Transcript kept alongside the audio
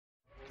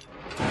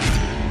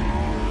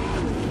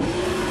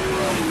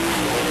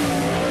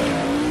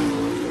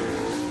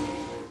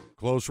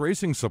Close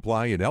Racing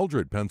Supply in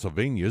Eldred,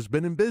 Pennsylvania has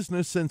been in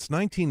business since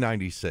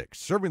 1996,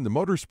 serving the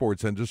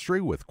motorsports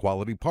industry with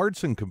quality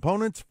parts and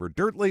components for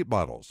dirt late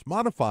models,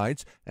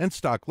 modifieds, and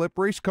stock lip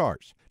race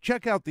cars.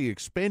 Check out the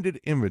expanded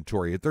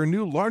inventory at their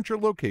new larger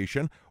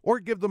location or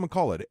give them a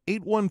call at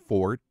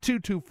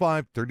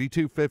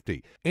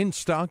 814-225-3250. In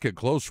stock at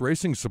Close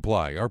Racing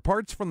Supply are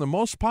parts from the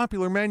most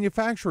popular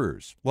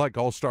manufacturers like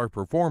All-Star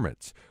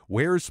Performance,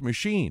 Ware's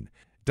Machine,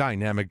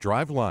 Dynamic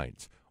Drive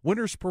Lines,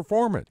 Winter's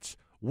Performance,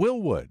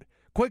 Willwood,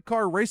 Quick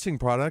Car Racing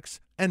Products,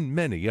 and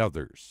many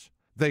others.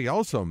 They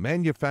also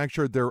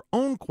manufacture their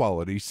own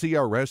quality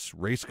CRS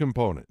race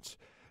components.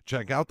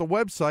 Check out the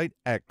website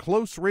at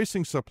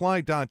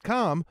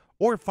closeracingsupply.com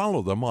or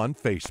follow them on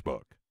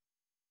Facebook.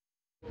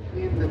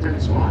 In the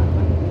 10th spot.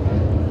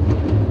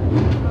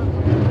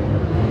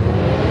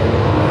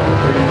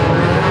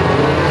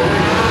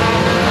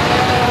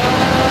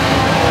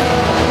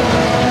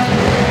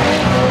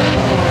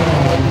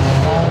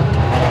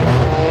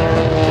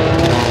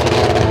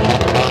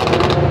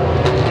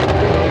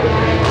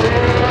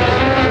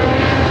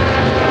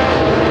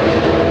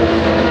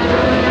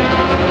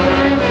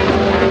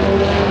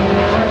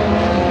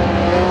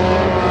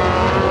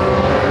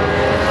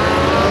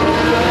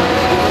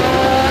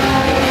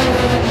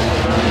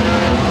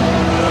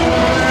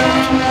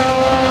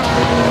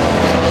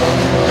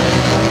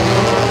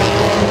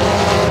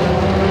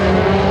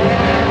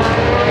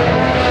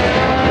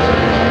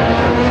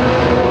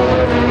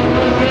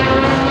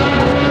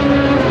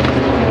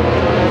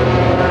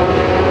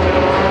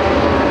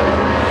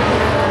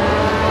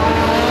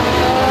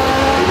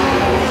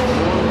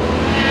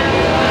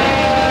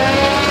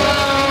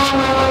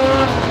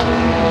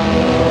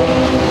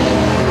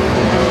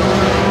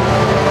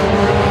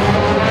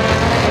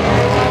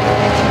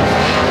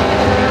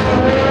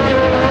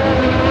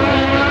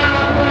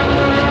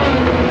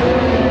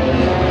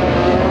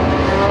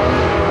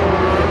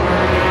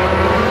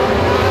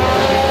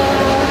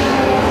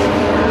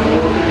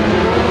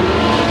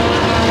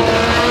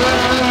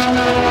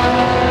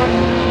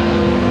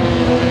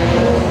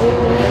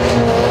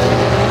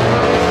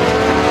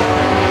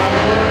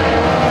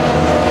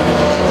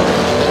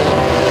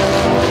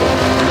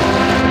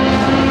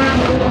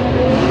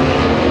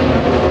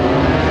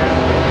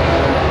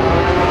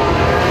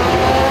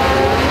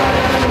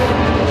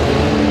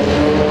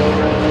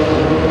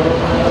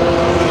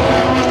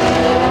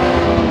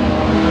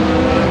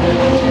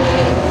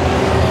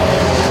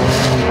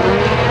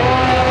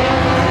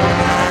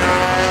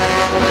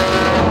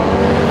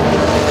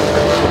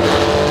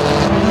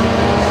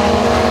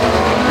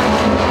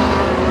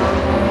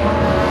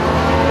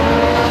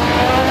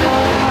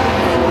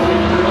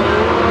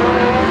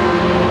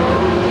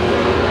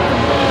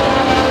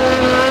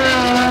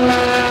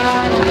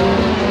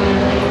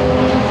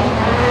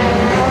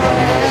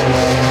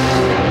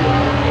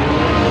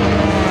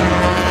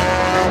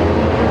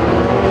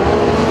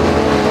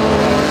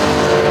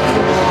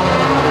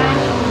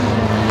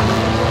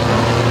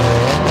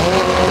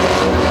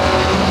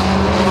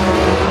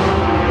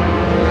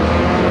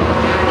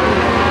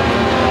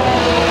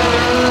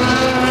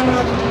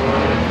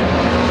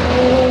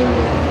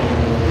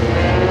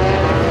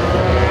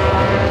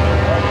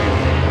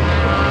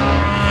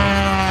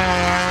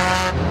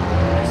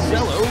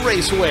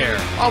 Racewear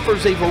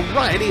offers a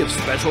variety of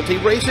specialty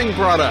racing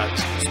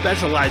products,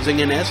 specializing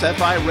in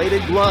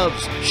SFI-rated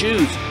gloves,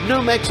 shoes,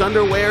 Nomex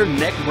underwear,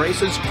 neck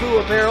braces, crew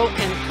apparel,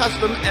 and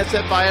custom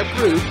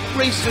SFI-approved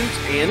race suits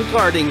and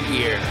karting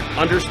gear.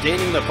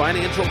 Understanding the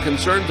financial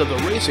concerns of the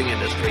racing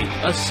industry,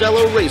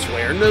 Acello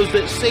Racewear knows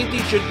that safety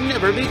should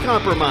never be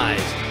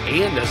compromised,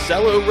 and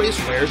Acello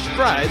Racewear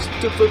strives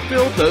to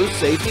fulfill those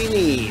safety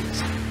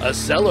needs.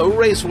 Acello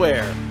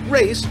Racewear.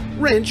 Race,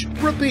 wrench,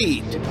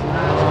 repeat.